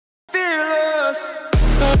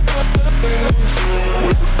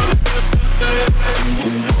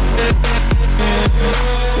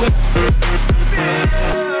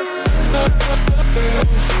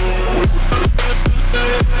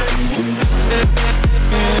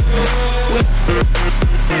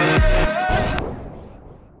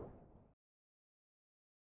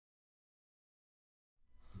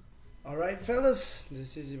Alright fellas,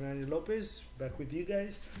 this is Emmanuel Lopez back with you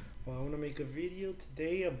guys. Well, I want to make a video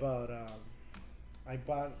today about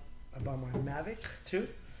about my Mavic 2.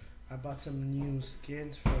 I bought some new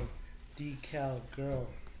skins from Decal Girl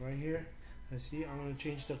right here. Let's see, I'm going to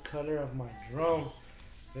change the color of my drone.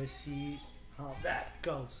 Let's see how that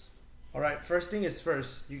goes. Alright, first thing is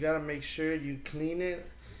first, you got to make sure you clean it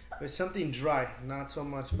with something dry, not so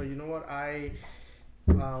much, but you know what, I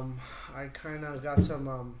kind of got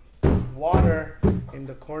some water in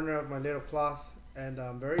the corner of my little cloth, and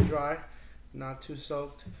very dry, not too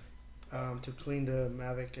soaked, to clean the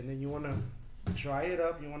Mavic. And then you want to dry it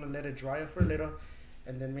up, you want to let it dry up for a little,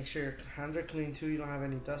 and then make sure your hands are clean too, you don't have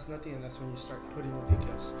any dust, nothing, and that's when you start putting the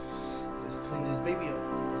decals. Let's clean this baby up.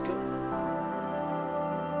 Let's go.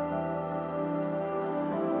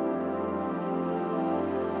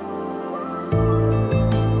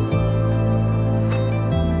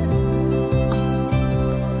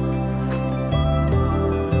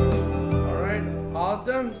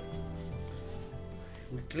 Done.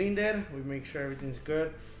 We cleaned it, we make sure everything's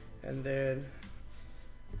good, and then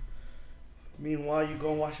meanwhile you go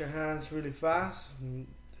and wash your hands really fast. The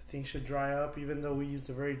thing should dry up, even though we used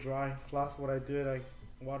a very dry cloth. What I did, I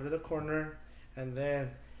water the corner, and then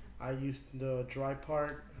I used the dry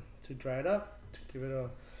part to dry it up, to give it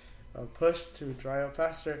a push to dry up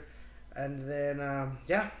faster. And then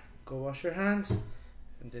yeah, go wash your hands,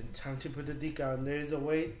 and then time to put the decal. And there's a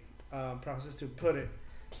way process to put it,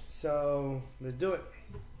 so let's do it.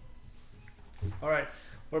 All right,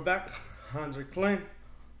 we're back, hands are clean,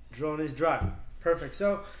 drone is dry, perfect.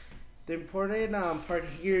 So the important part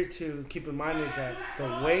here to keep in mind is that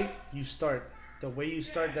the way you start,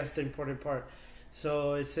 that's the important part.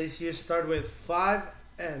 So it says here start with 5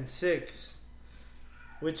 and 6,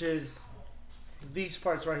 which is these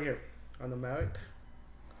parts right here on the Mavic,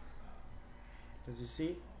 as you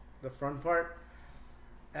see, the front part.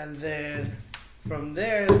 And then from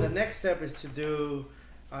there, the next step is to do,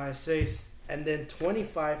 it says, and then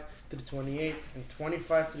 25 through 28. And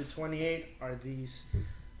 25 through 28 are these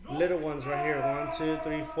little ones right here. 1, 2,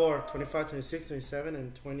 3, 4, 25, 26, 27,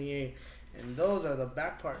 and 28. And those are the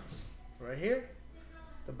back parts right here,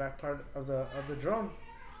 the back part of the drone.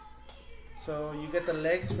 So you get the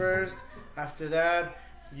legs first. After that,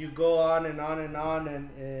 you go on and on and on,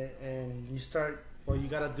 and you start. Well, you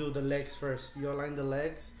gotta do the legs first. You align the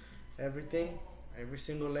legs, everything, every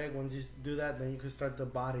single leg. Once you do that, then you can start the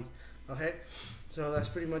body. Okay, so that's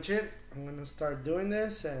pretty much it. I'm gonna start doing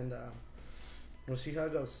this, and we'll see how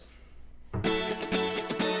it goes.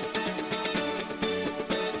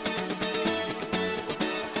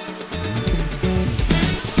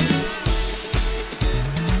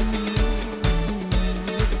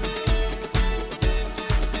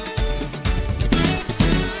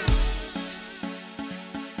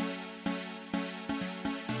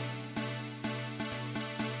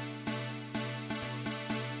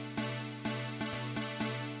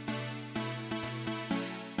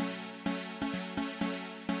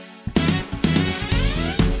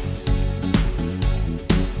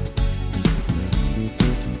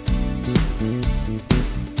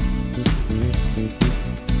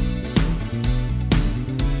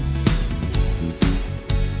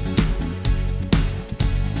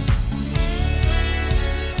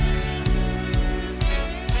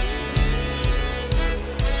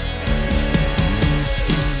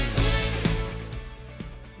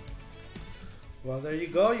 Well, there you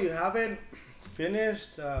go. You have it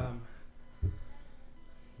finished.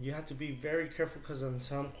 You have to be very careful because on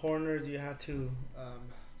some corners you have to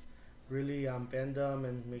really bend them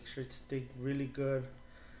and make sure it stick really good.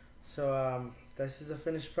 So this is a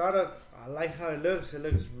finished product. I like how it looks. It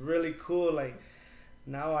looks really cool. Like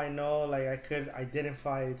now I know, like I could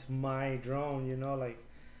identify it's my drone. You know, like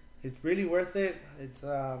it's really worth it. It's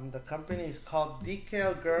the company is called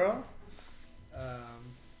Decal Girl.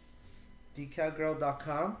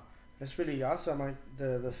 Decalgirl.com. It's really awesome.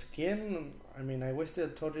 The skin, I mean, I wasted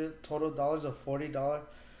a total dollars of $40,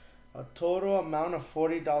 a total amount of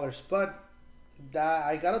 $40, but that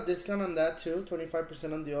I got a discount on that too,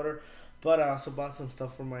 25% on the order. But I also bought some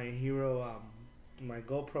stuff for my Hero, my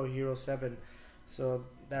GoPro Hero 7, so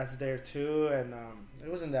that's there too. And it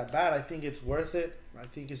wasn't that bad. I think it's worth it. I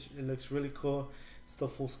think it looks really cool. It's the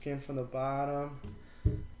full skin from the bottom,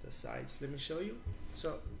 the sides. Let me show you.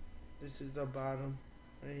 So this is the bottom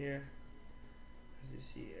right here, As you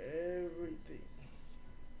see, everything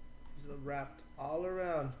is wrapped all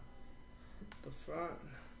around the front.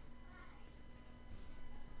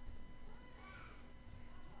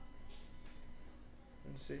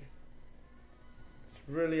 Let's see. It's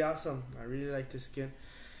really awesome. I really like this skin.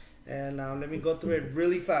 And let me go through it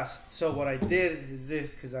really fast. So what I did is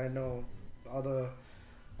this, because I know all the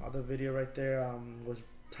video right there was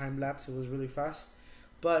time lapse. It was really fast.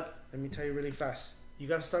 But let me tell you really fast. You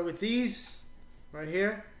gotta start with these right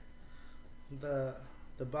here, the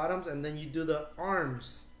bottoms, and then you do the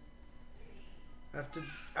arms.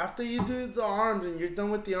 After you do the arms and you're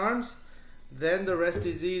done with the arms, then the rest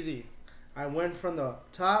is easy. I went from the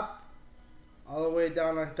top all the way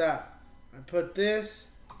down like that. I put this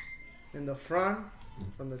in the front,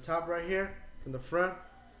 from the top right here, from the front.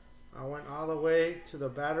 I went all the way to the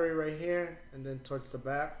battery right here, and then towards the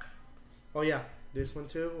back. Oh yeah, this one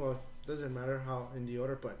too. Well, doesn't matter how in the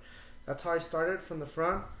order, but that's how I started, from the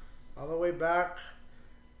front all the way back.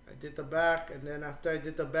 I did the back, and then after I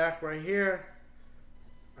did the back right here,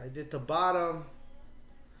 I did the bottom,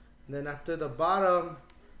 and then after the bottom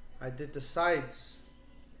I did the sides,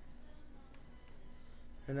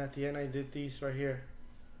 and at the end I did these right here,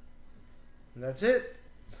 and that's it.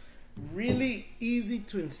 Really easy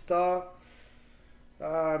to install.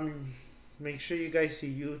 Make sure you guys see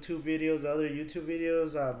YouTube videos, other YouTube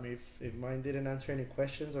videos, if mine didn't answer any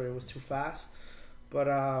questions or it was too fast. But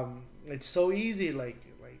it's so easy, like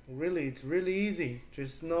really, it's really easy.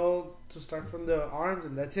 Just know to start from the arms,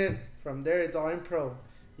 and that's it. From there, it's all in pro.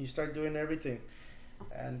 You start doing everything.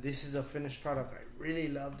 And this is a finished product. I really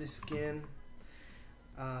love this skin,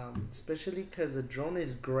 especially because the drone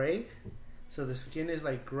is gray. So the skin is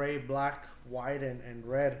like gray, black, white, and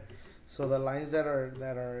red. So the lines that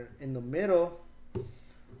are in the middle,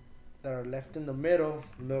 that are left in the middle,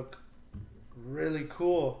 look really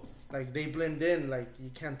cool. Like they blend in, like you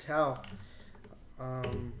can't tell.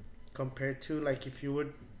 Compared to like if you were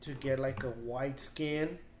to get like a white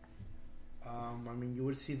skin, I mean you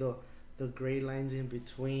would see the gray lines in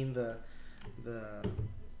between the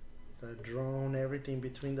drone, everything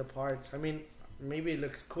between the parts. I mean, maybe it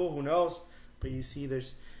looks cool, who knows? But you see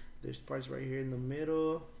there's parts right here in the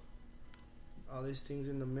middle, all these things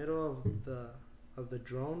in the middle of the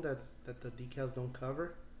drone that the decals don't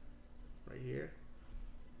cover, right here.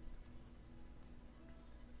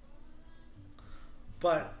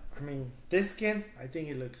 But I mean, this skin, I think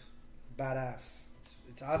it looks badass.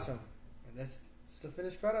 It's awesome, and that's the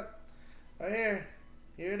finished product right here.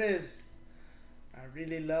 Here it is. I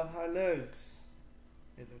really love how it looks.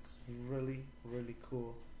 It looks really, really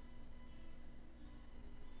cool.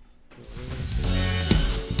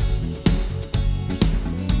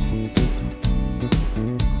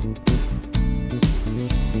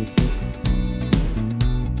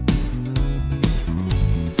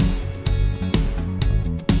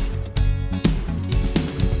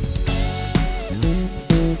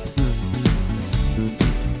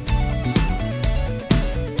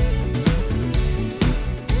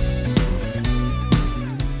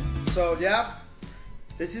 So yeah,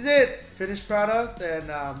 this is it, finished product, and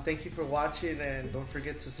thank you for watching, and don't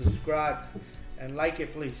forget to subscribe and like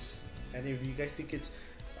it, please. And if you guys think it's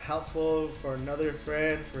helpful for another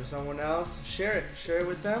friend, for someone else, share it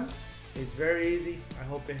with them. It's very easy. I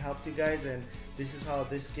hope it helped you guys, and this is how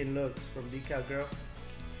this skin looks from Decal Girl.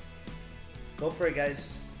 Go for it,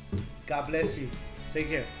 guys. God bless you. Take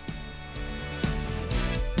care.